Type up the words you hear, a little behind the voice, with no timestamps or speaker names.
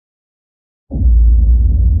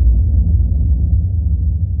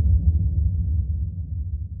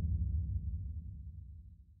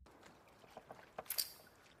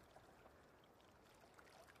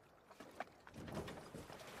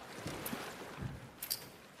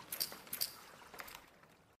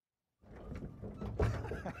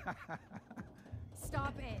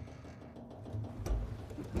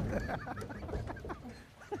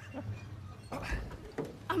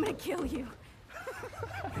I'm gonna kill you.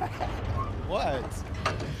 What?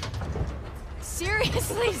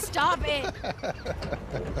 Seriously, stop it.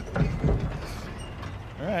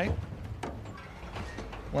 All right.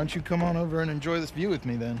 Why don't you come on over and enjoy this view with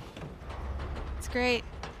me then? It's great.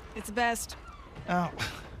 It's the best. Oh.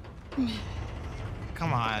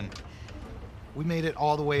 Come on. We made it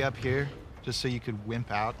all the way up here just so you could wimp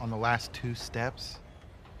out on the last 2 steps?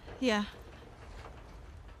 Yeah.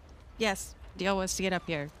 Yes, deal was to get up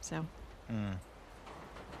here, so.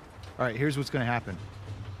 All right, here's what's gonna happen.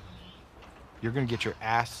 You're gonna get your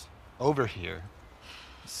ass over here,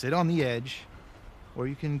 sit on the edge, or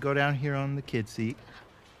you can go down here on the kid seat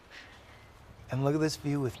and look at this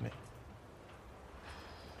view with me.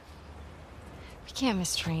 We can't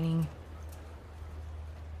miss training.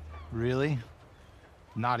 Really?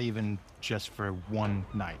 Not even just for one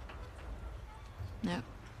night? No.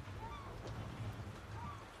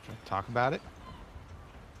 Can we talk about it?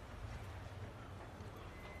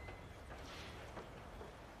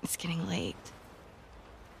 It's getting late.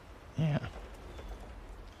 Yeah.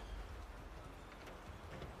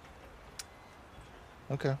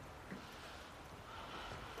 Okay.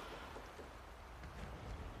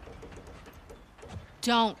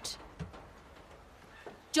 Don't.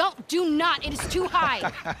 Do not. It is too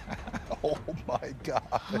high. Oh my God.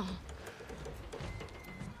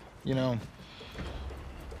 You know,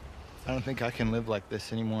 I don't think I can live like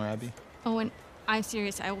this anymore, Abby. Owen, I'm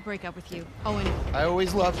serious. I will break up with you. Owen. I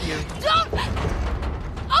always loved you. Don't!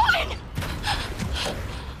 Owen!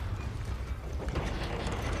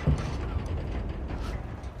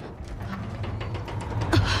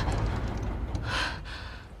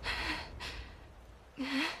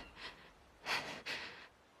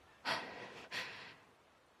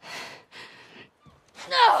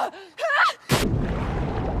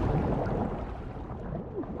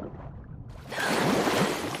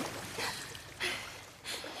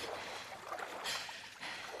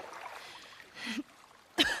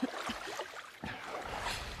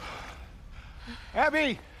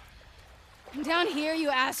 Abby! I'm down here, you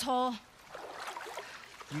asshole.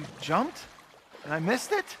 You jumped? And I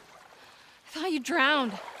missed it? I thought you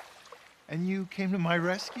drowned. And you came to my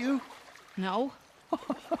rescue? No.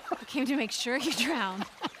 I came to make sure you drowned.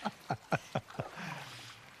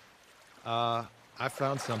 I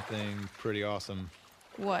found something pretty awesome.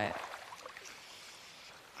 What?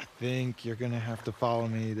 I think you're gonna have to follow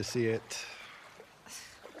me to see it.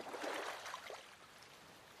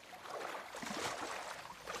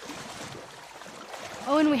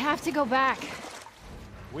 Owen, we have to go back.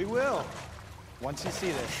 We will, once you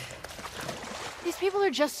see this. These people are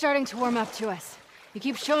just starting to warm up to us. You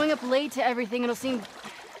keep showing up late to everything, it'll seem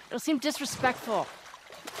disrespectful.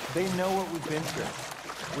 They know what we've been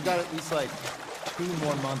through. We got at least like 2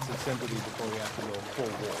 more months of sympathy before we have to go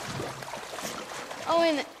full war.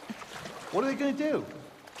 Owen... What are they gonna do?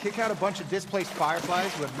 Kick out a bunch of displaced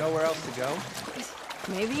fireflies who have nowhere else to go?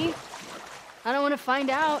 Maybe. I don't want to find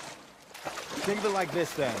out. Think of it like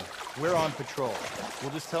this then. We're on patrol.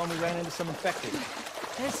 We'll just tell them we ran into some infected.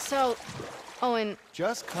 They're so... Owen...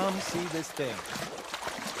 Just come see this thing.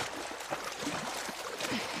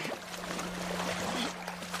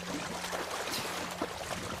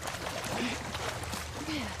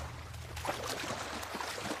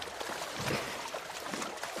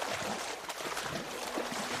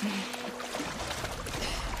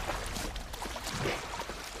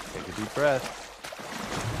 Take a deep breath.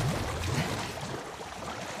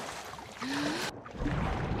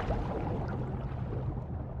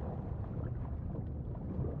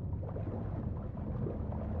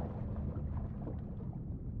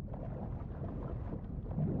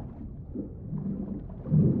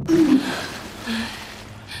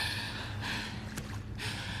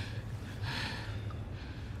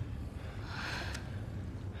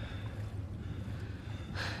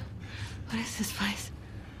 What is this place?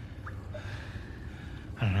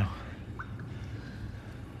 I don't know.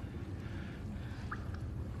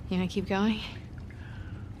 You gonna keep going?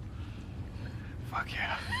 Fuck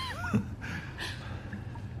yeah.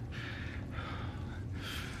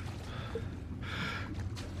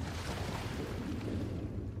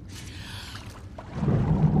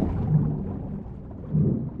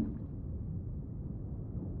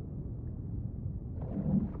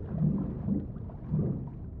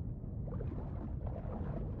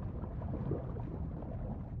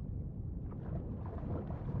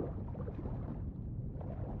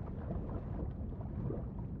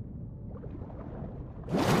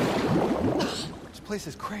 This place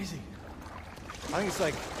is crazy. I think it's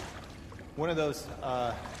like one of those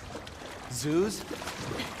Zoos,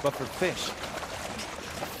 but for fish.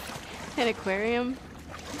 An aquarium?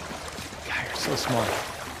 God, you're so smart.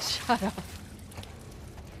 Shut up.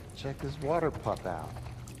 Check this water pup out.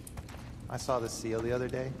 I saw the seal the other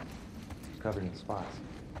day. Covered in spots.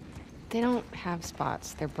 They don't have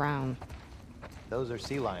spots. They're brown. Those are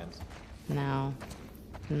sea lions. No.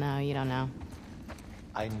 No, you don't know.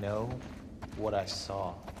 I know what I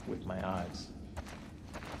saw with my eyes.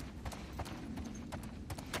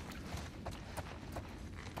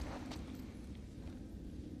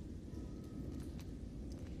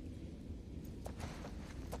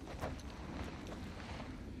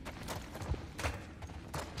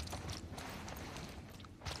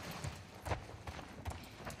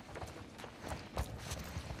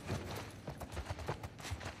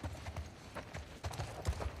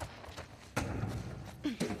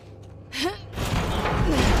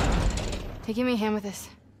 Hey, give me a hand with this.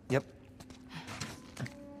 Yep.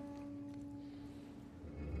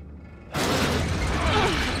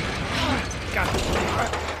 Got it.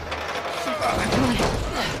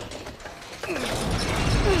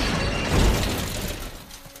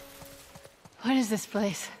 What is this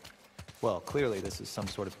place? Well, clearly this is some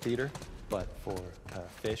sort of theater, but for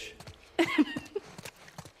fish.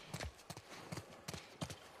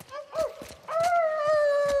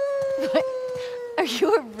 What? Are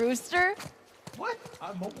you a rooster? What?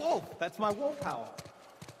 I'm a wolf. That's my wolf howl.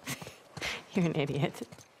 You're an idiot.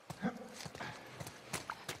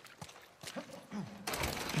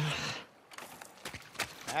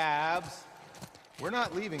 Abs, we're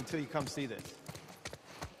not leaving till you come see this.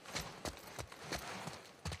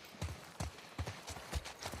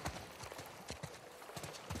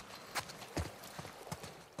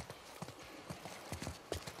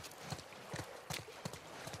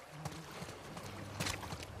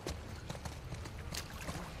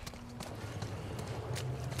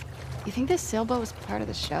 You think this sailboat was part of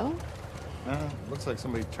the show? Looks like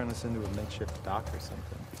somebody turned this into a makeshift dock or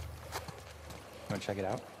something. Wanna check it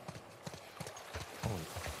out? Holy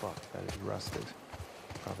fuck, that is rusted.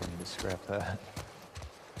 Probably need to scrap that.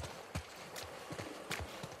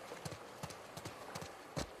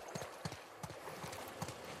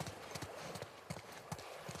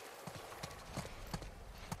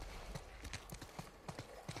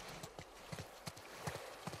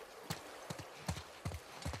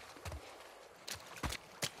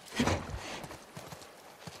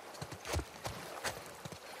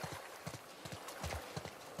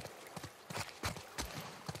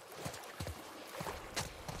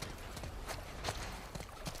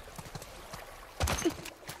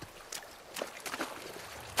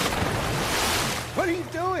 What are you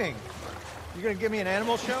doing? You gonna give me an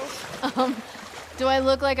animal show? Do I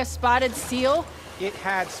look like a spotted seal? It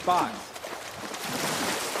had spots.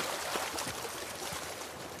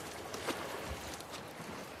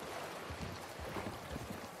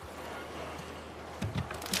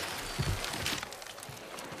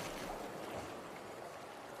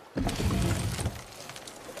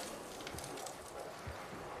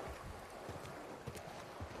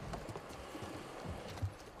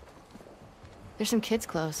 There's some kids'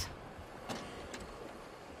 clothes.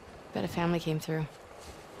 Bet a family came through.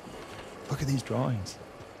 Look at these drawings.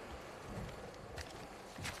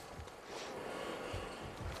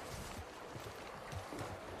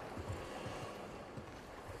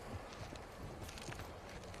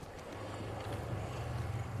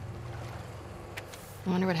 I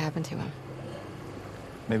wonder what happened to him.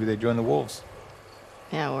 Maybe they joined the wolves.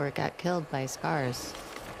 Yeah, or got killed by scars.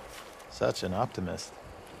 Such an optimist.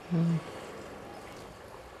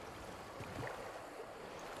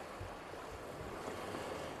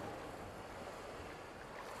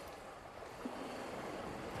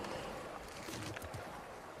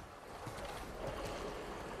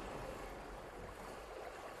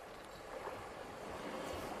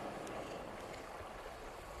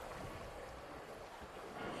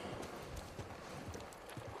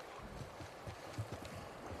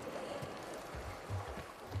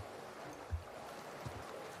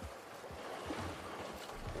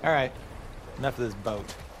 All right, enough of this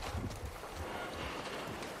boat.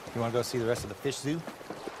 You want to go see the rest of the fish zoo?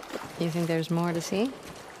 You think there's more to see?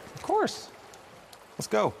 Of course. Let's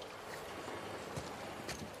go.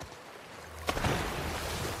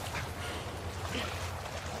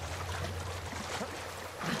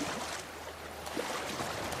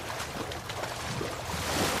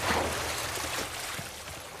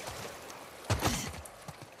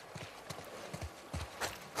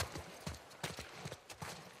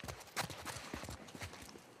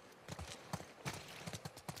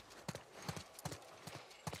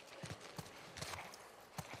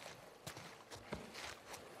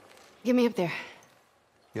 Get me up there.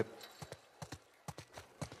 Yep.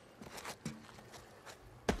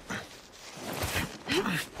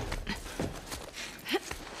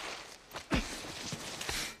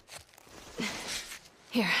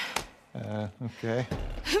 Here. Okay.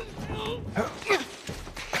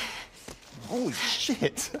 Holy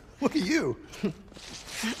shit! Look at you!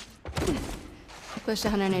 Pushed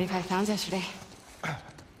 185 pounds yesterday.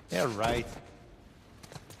 Yeah, right.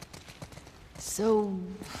 So,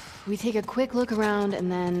 we take a quick look around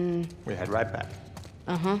and then... We head right back.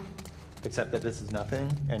 Uh-huh. Except that this is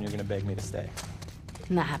nothing, and you're gonna beg me to stay.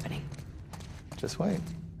 Not happening. Just wait.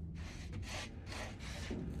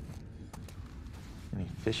 Any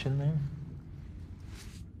fish in there?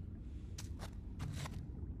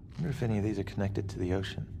 I wonder if any of these are connected to the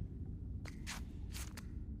ocean.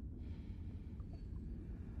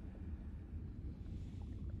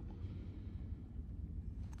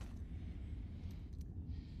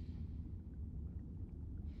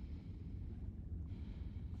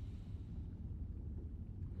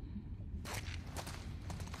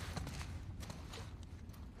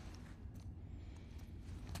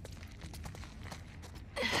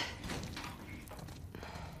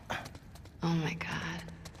 Oh my god.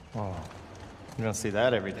 Oh, you don't see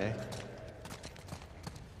that every day.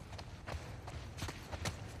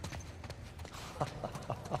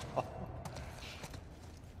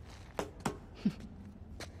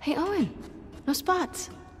 Hey, Owen. No spots.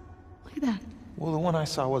 Look at that. Well, the one I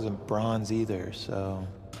saw wasn't bronze either, so...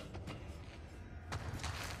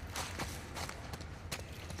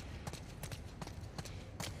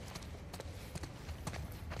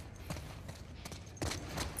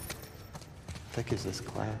 How thick is this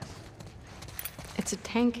glass? It's a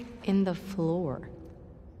tank in the floor.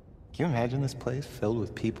 Can you imagine this place filled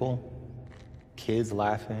with people? Kids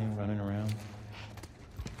laughing, running around?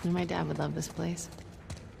 My dad would love this place.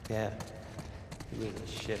 Yeah. He lives the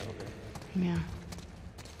shit over it. Yeah.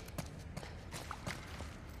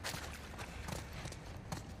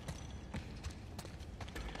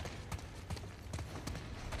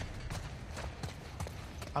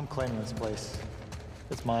 I'm claiming this place.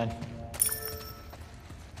 It's mine.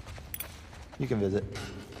 You can visit.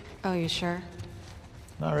 Oh, you sure?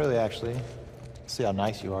 Not really, actually. See how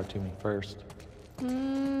nice you are to me first.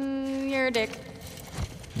 You're a dick.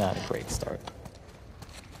 Not a great start.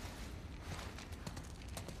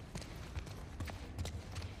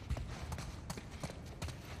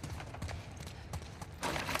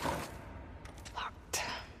 Locked.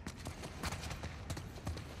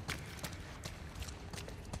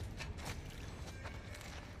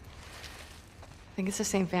 Think it's the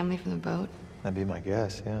same family from the boat. That'd be my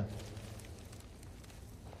guess, yeah.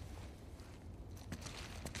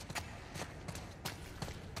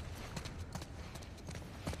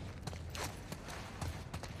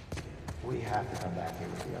 We have to come back here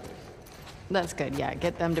with the others. That's good, yeah.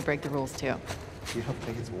 Get them to break the rules, too. You don't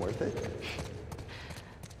think it's worth it?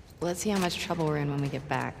 Let's see how much trouble we're in when we get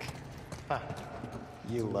back.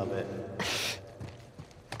 You love it.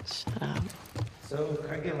 Shut up. So,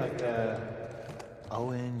 can I get like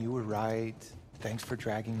Owen, you were right. Thanks for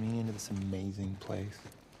dragging me into this amazing place.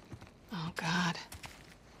 Oh, God.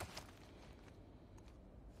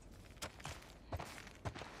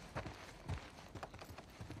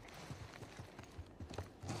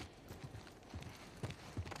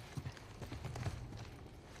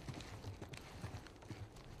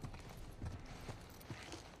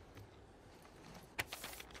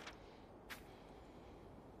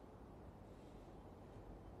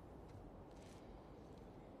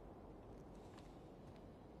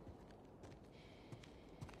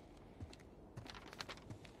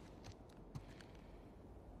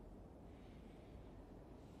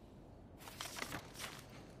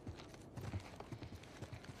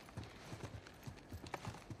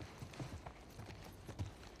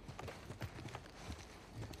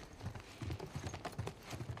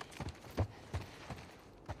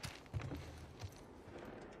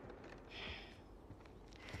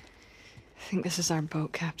 I think this is our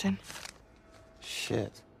boat, Captain.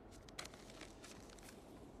 Shit.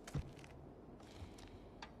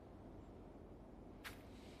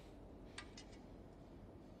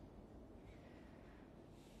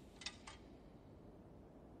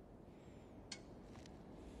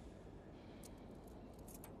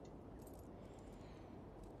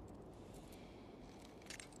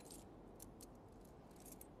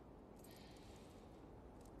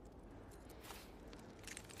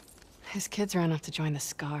 His kids ran off to join the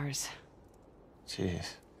Scars.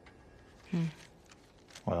 Jeez.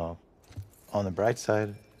 Well, on the bright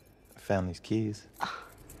side, I found these keys.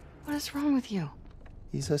 What is wrong with you?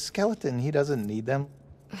 He's a skeleton. He doesn't need them.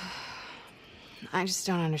 I just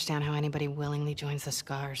don't understand how anybody willingly joins the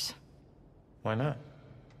Scars. Why not?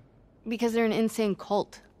 Because they're an insane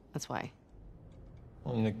cult, that's why.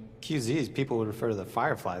 Well, in the QZs, people would refer to the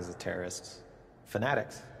Fireflies as terrorists.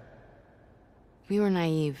 Fanatics. We were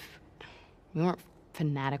naive. We weren't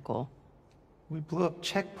fanatical. We blew up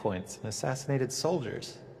checkpoints and assassinated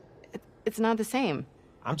soldiers. It's not the same.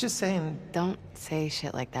 I'm just saying... Don't say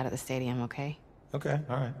shit like that at the stadium, okay? Okay,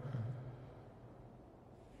 alright.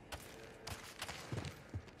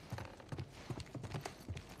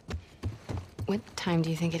 What time do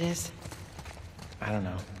you think it is? I don't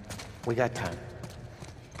know. We got time.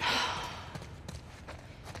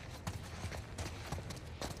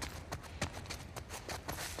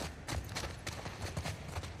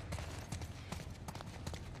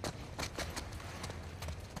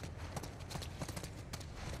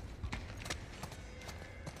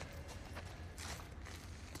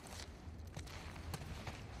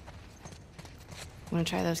 Wanna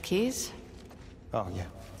try those keys? Oh, yeah.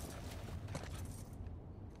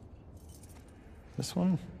 This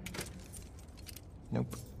one?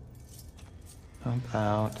 Nope. How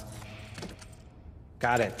about...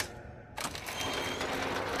 Got it.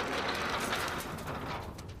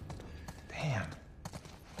 Damn.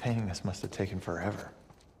 Painting this must have taken forever.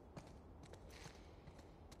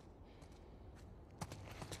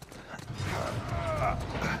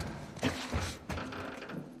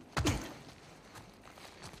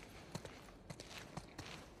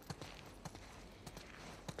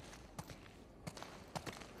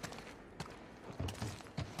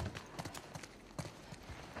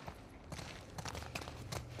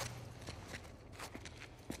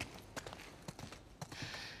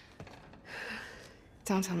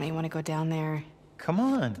 Don't tell me you want to go down there. Come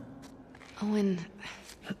on. Owen...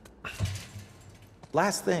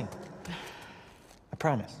 Last thing. I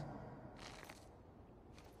promise.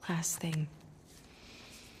 Last thing.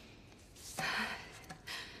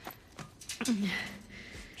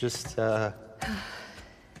 Just, don't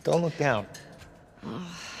look down.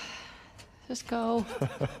 Just go.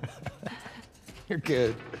 You're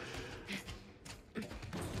good.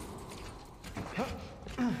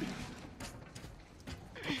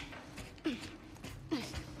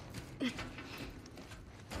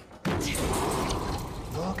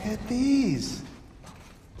 Look at these.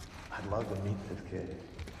 I'd love to meet this kid.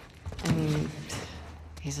 I mean,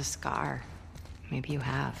 he's a Scar. Maybe you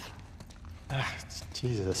have.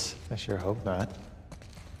 Jesus, I sure hope not.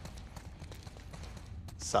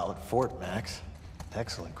 Solid fort, Max.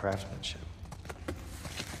 Excellent craftsmanship.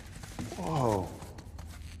 Whoa.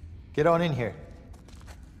 Get on in here.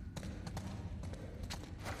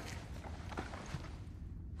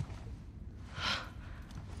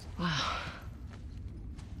 Wow.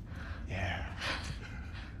 Yeah.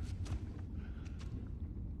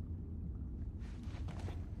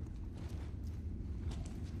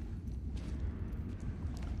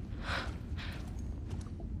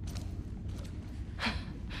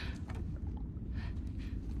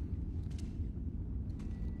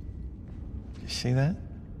 You see that?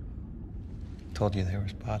 Told you they were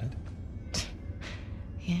spotted.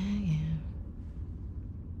 Yeah, yeah.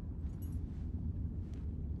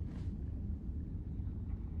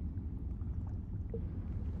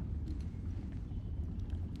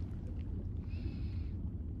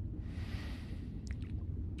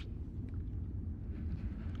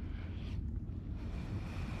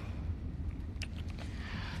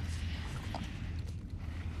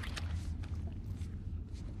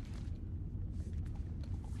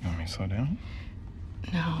 You want me to slow down?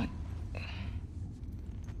 No.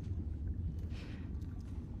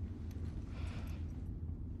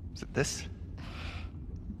 Is it this?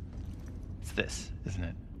 It's this, isn't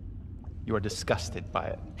it? You are disgusted by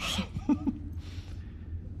it.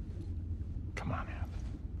 Come on, Ab.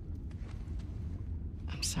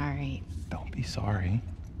 I'm sorry. Don't be sorry.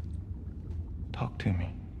 Talk to me.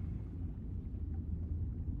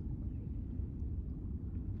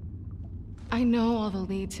 I know all the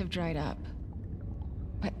leads have dried up.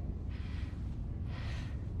 But...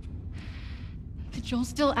 Joel's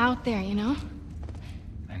still out there, you know?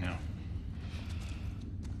 I know.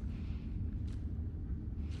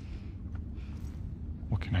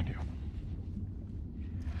 What can I do?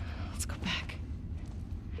 Let's go back.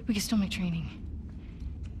 We can still make training.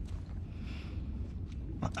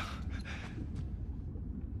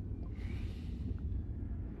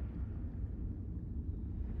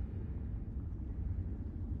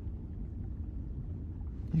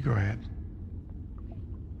 You go ahead.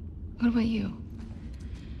 What about you?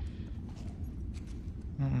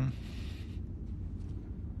 I'm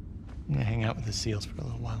gonna hang out with the SEALs for a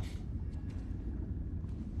little while.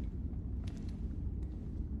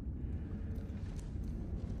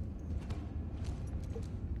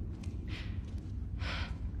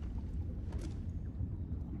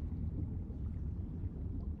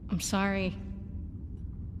 I'm sorry.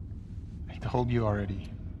 I told you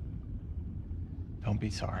already. Don't be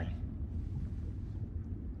sorry.